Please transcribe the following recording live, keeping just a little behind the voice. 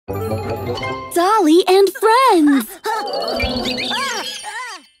Dolly and Friends!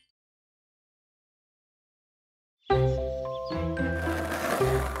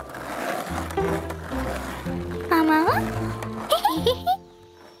 Mama?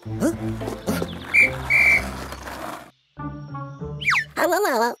 Hello,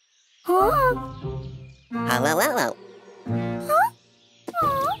 hello. Oh. Hello, hello.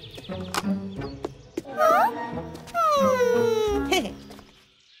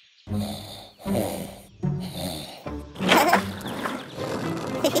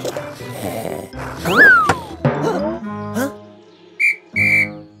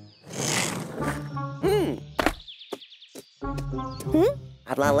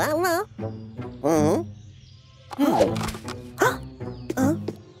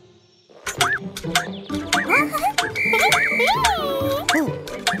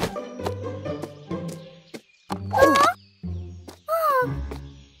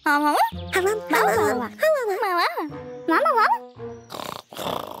 Hello, hello.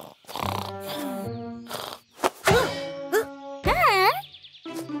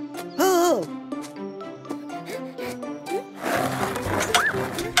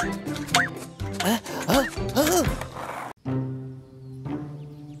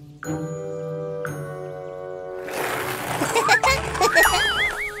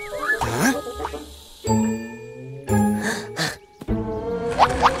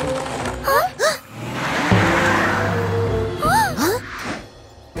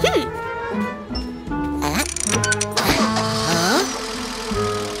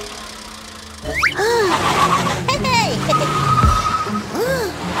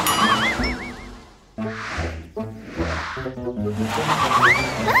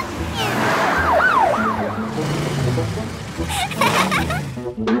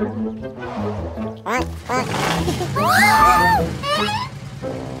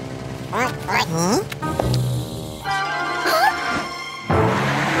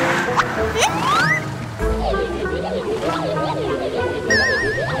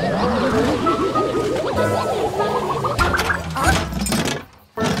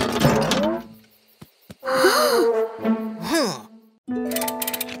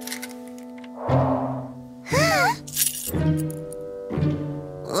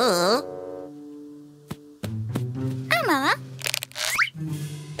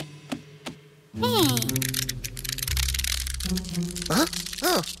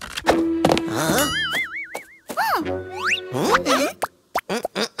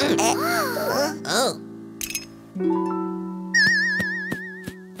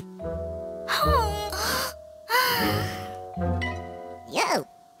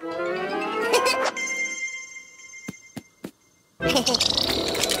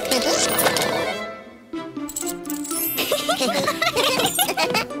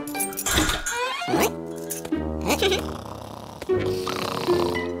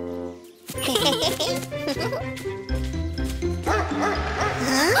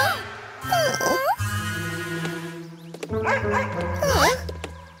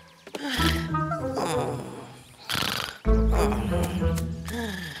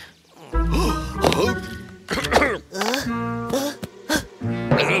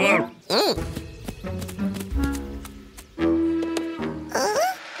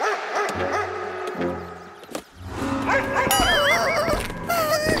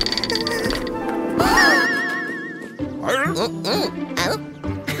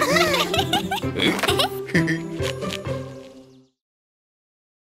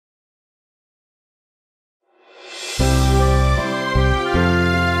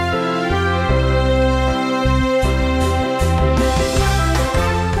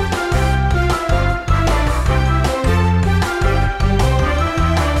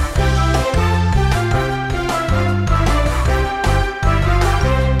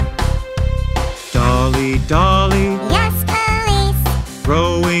 Dolly. Yes, police.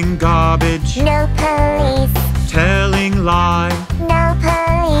 Throwing garbage. No police. Telling lie. No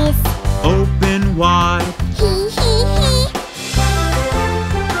police. Open wide. Hee hee hee.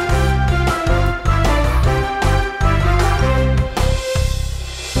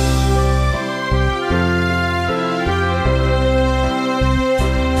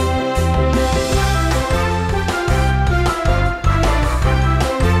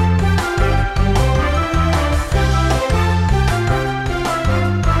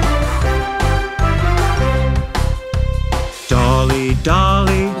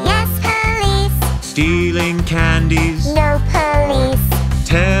 Dolly. Yes, police. Stealing candies. No police.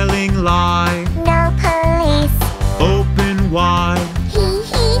 Telling lie. No police. Open wide. Hee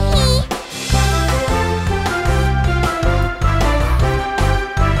hee hee.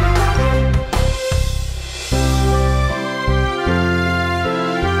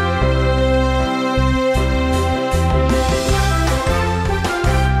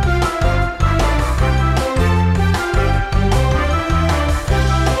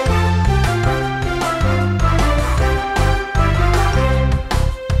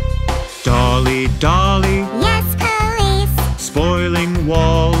 Dolly, Yes, police. spoiling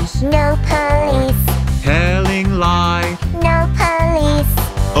walls, No police. telling lie, No police.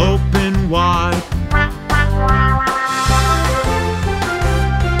 open wide.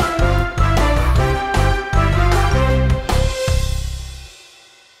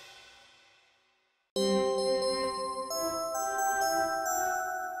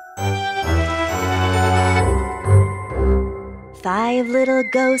 5 little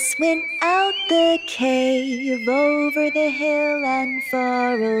ghosts went out the cave, over the hill and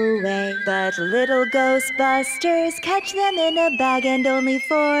far away. But little ghostbusters catch them in a bag, and only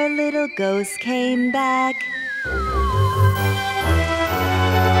 4 little ghosts came back.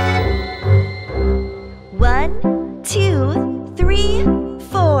 One, two, three,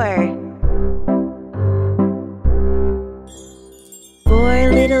 4. 4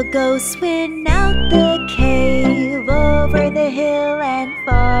 little ghosts went out the cave, over the hill and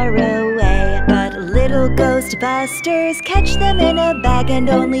far away. But little ghostbusters catch them in a bag, and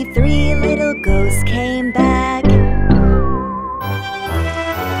only 3 little ghosts came back.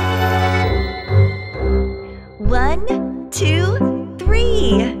 One, two,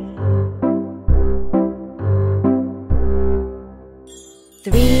 3.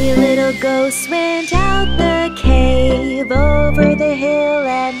 3 little ghosts went out the cave, over the hill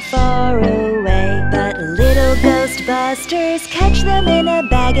and far away. But little ghostbusters catch them in a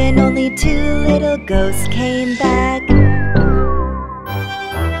bag, and only 2 little ghosts came back.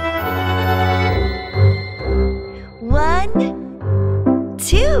 One,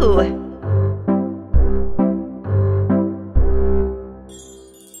 two.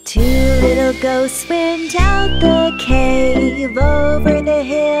 2 little ghosts went out the cave, over the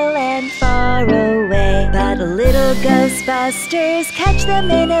hill and far away. But little ghostbusters catch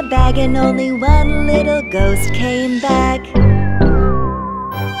them in a bag, and only 1 little ghost came back.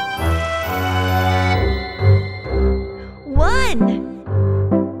 One.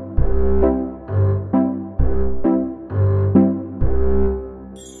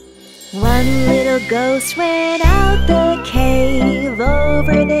 1 little ghost went out the cave,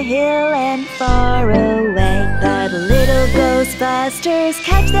 over the hill and far away. But little ghostbusters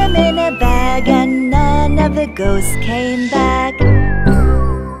catch them in a bag, and none of the ghosts came back.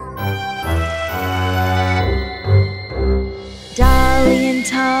 Dolly and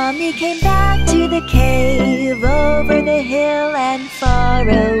Tommy came back to the cave, over the hill and far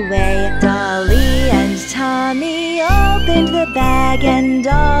away. Dolly and Tommy opened the bag, and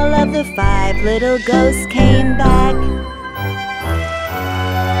all of the 5 little ghosts came back.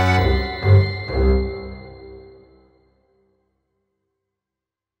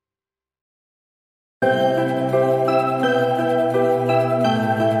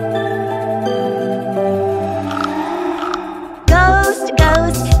 Ghost,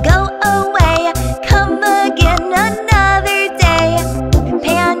 ghost, go away, come again another day.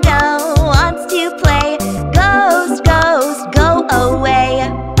 Panda wants to play, ghost, ghost, go away.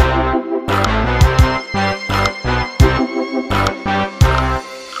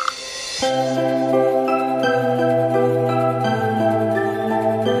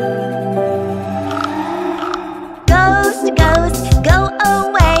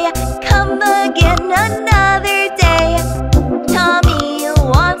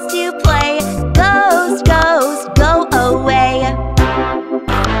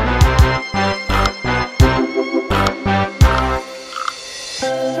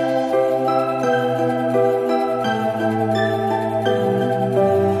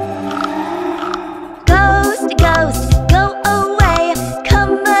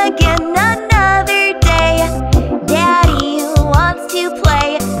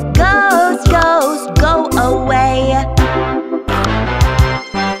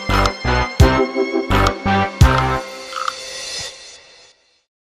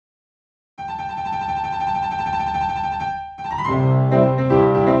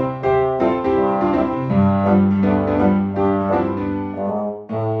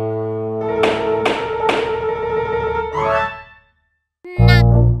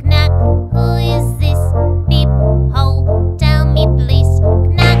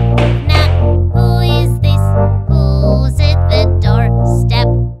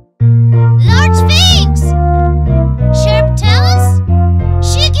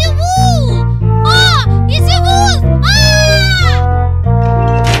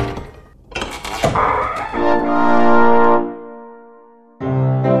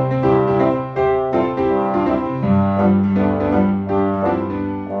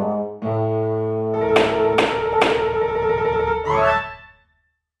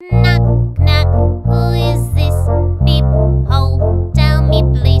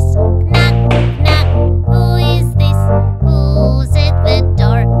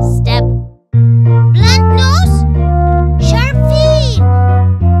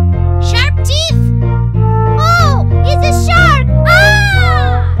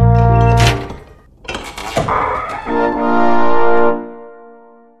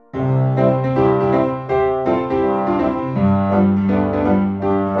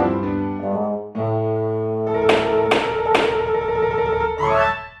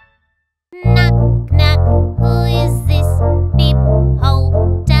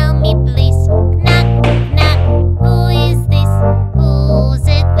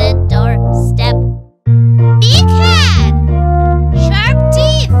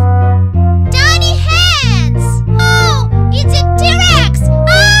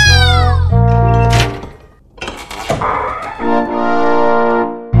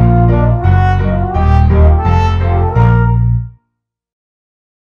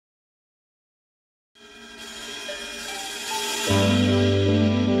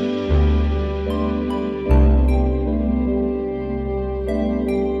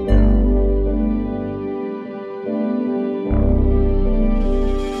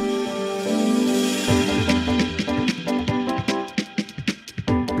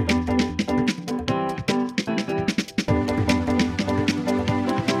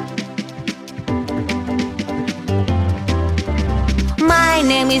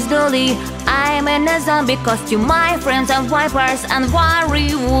 name is Dolly. I'm in a zombie costume. My friends are vipers and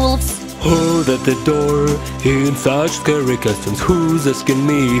werewolves. Hold at the door in such scary costumes. Who's asking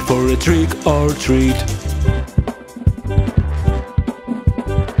me for a trick or treat?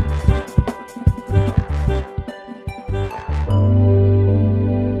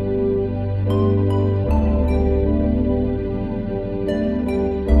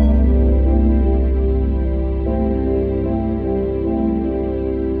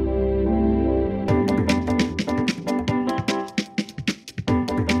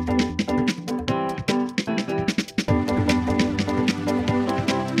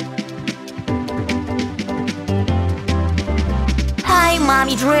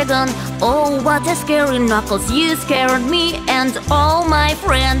 Mommy Dragon, oh what a scary knuckles. You scared me and all my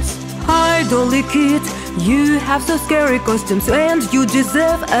friends. Hi Dolly Kid, you have so scary costumes and you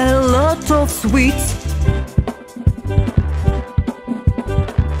deserve a lot of sweets.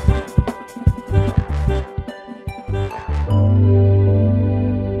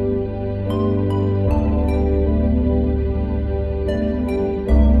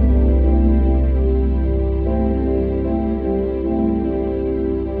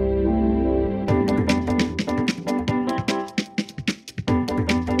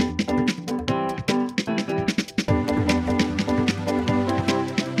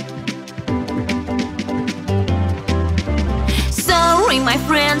 My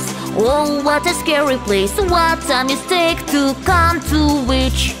friends, oh what a scary place. What a mistake to come to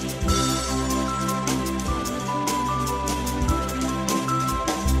which.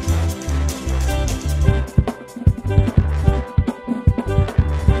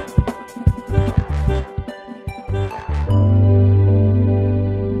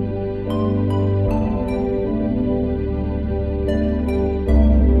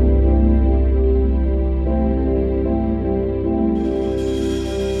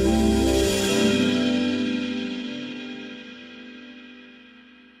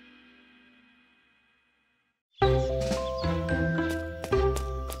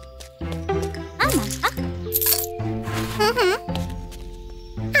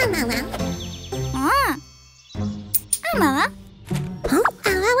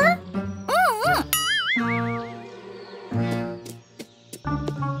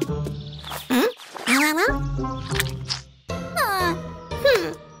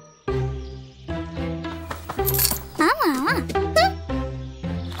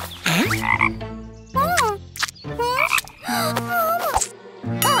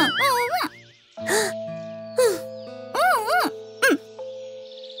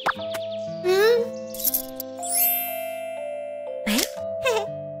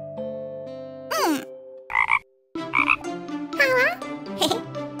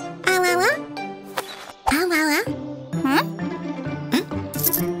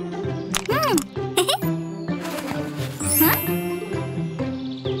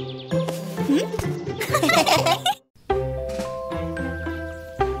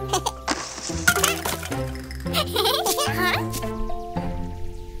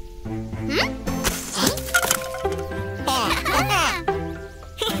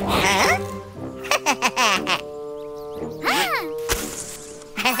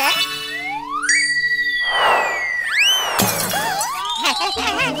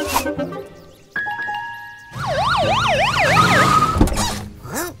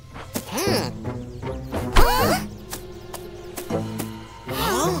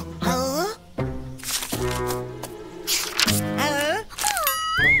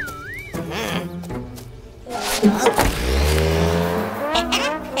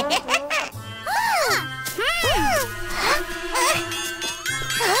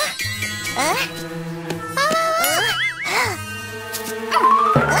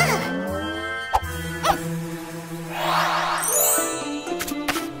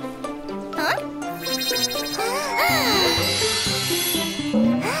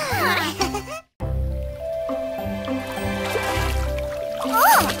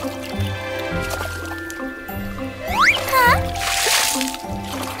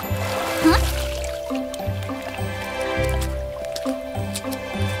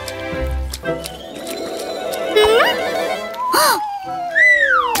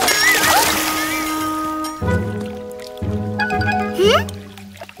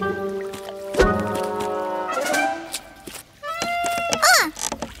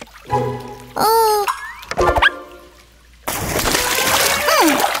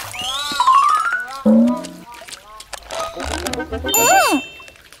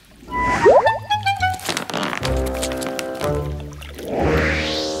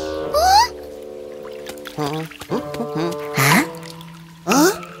 Huh?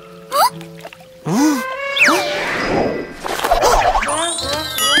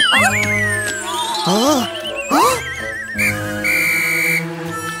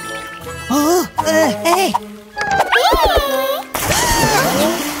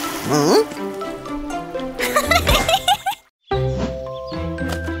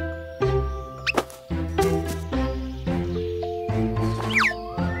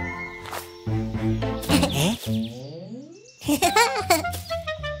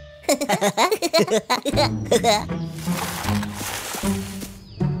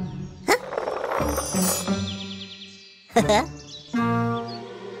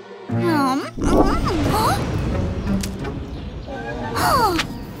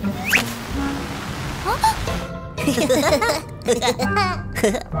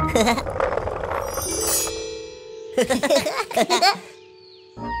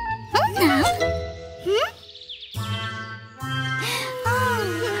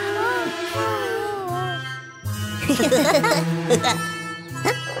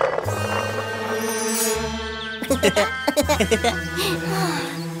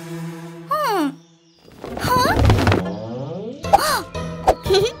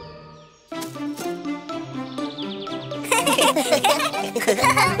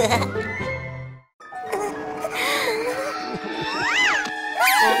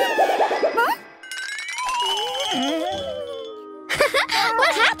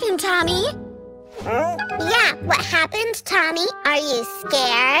 What happened, Tommy? Yeah, what happened, Tommy? Are you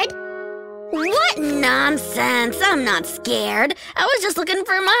scared? What nonsense! I'm not scared. I was just looking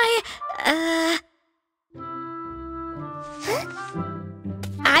for my,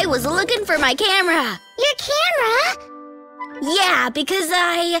 I was looking for my camera. Your camera? Yeah, because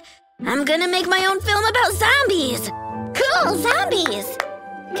I'm gonna make my own film about zombies. Cool, zombies.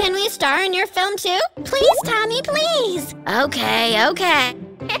 Can we star in your film too? Please, Tommy, please. Okay.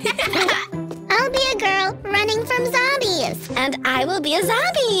 I'll be a girl running from zombies. And I will be a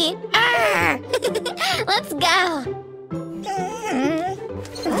zombie. Arr! Let's go.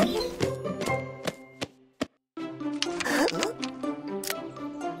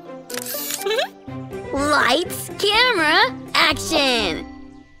 Lights, camera, action.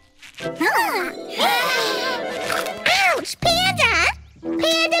 Ouch, Panda!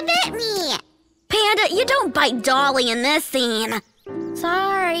 Panda bit me. Panda, you don't bite Dolly in this scene.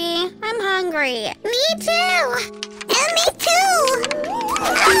 Sorry, I'm hungry. Me too. And me too.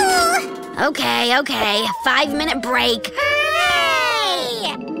 Oh. Okay. 5-minute break.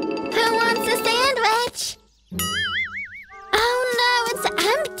 Hooray! Who wants a sandwich? Oh no, it's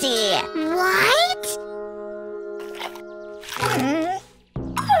empty. What?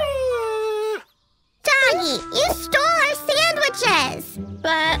 Doggy, you stole our sandwiches.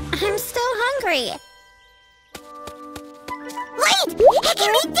 But I'm still hungry. Wait, it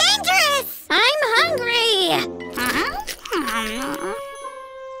can be dangerous. I'm hungry.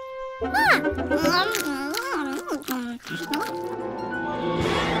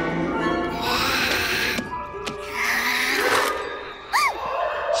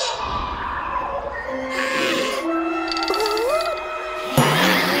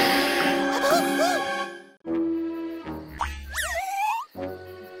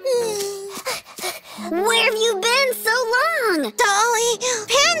 Where have you been so long? Dolly,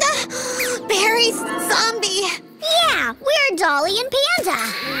 Panda, Barry's zombie. Yeah, we're Dolly and Panda.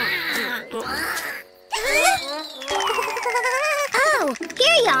 Oh,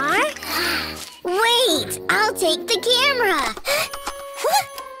 here you are. Wait, I'll take the camera.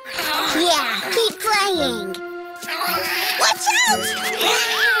 Yeah, keep playing. Watch out!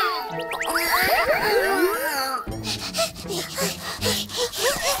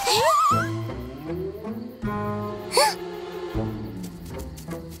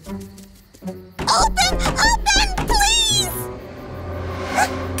 Open, please!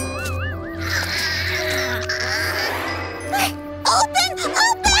 Open,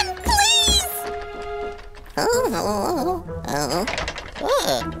 please!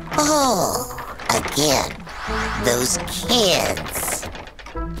 Oh, again, those kids.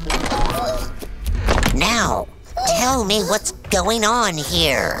 Now, tell me what's going on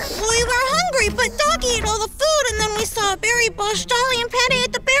here. We were hungry, but Doggy ate all the food, and then we saw a berry bush. Dolly and Patty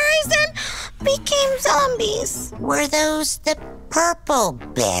ate the berries and became zombies. Were those the purple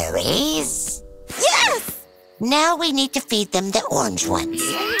berries? Yes! Now we need to feed them the orange ones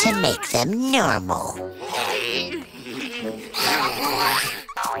to make them normal.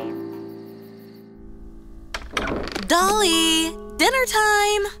 Dolly, dinner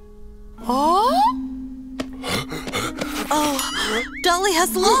time. Oh? Oh, Dolly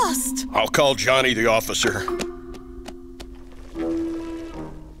has lost. I'll call Johnny the officer.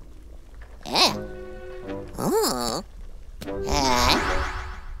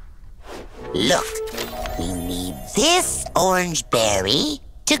 Look, we need this orange berry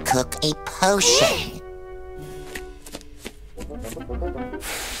to cook a potion.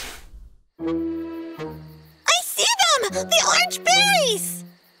 I see them! The orange berries!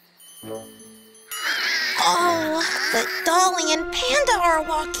 Oh, but Dolly and Panda are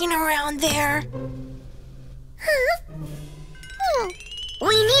walking around there. Huh?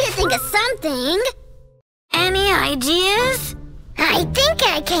 We need to think of something. Any ideas? I think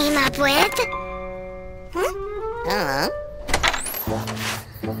I came up with...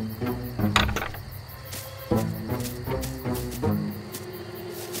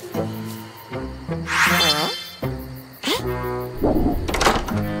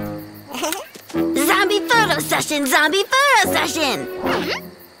 Zombie photo session, zombie photo session!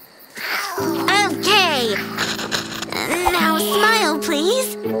 Okay. Now smile,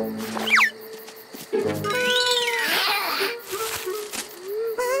 please.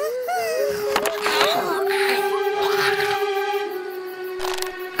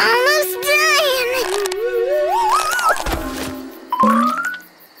 Almost done!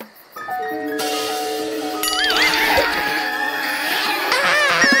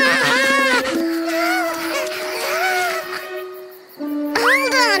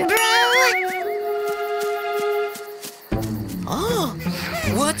 Hold on, bro! Oh,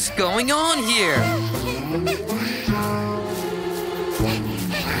 what's going on here?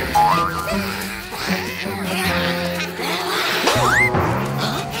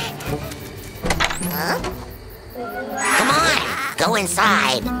 Come on, go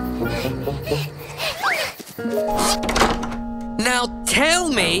inside. Now tell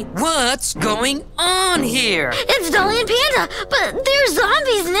me what's going on here. It's Dolly and Panda, but they're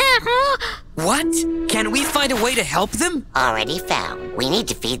zombies now. What? Can we find a way to help them? Already found. We need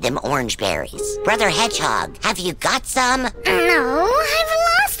to feed them orange berries. Brother Hedgehog, have you got some? No, I've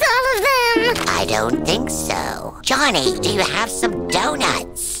lost all of them! I don't think so. Johnny, do you have some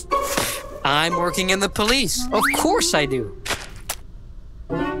donuts? I'm working in the police. Of course I do.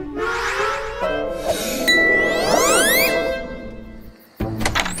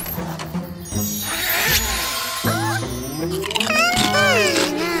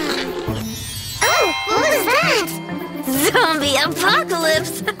 Oh, what is that? Zombie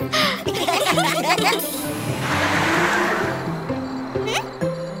apocalypse.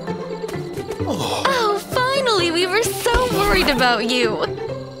 Oh, finally, we were so worried about you.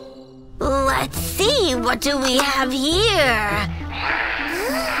 Let's see, what do we have here?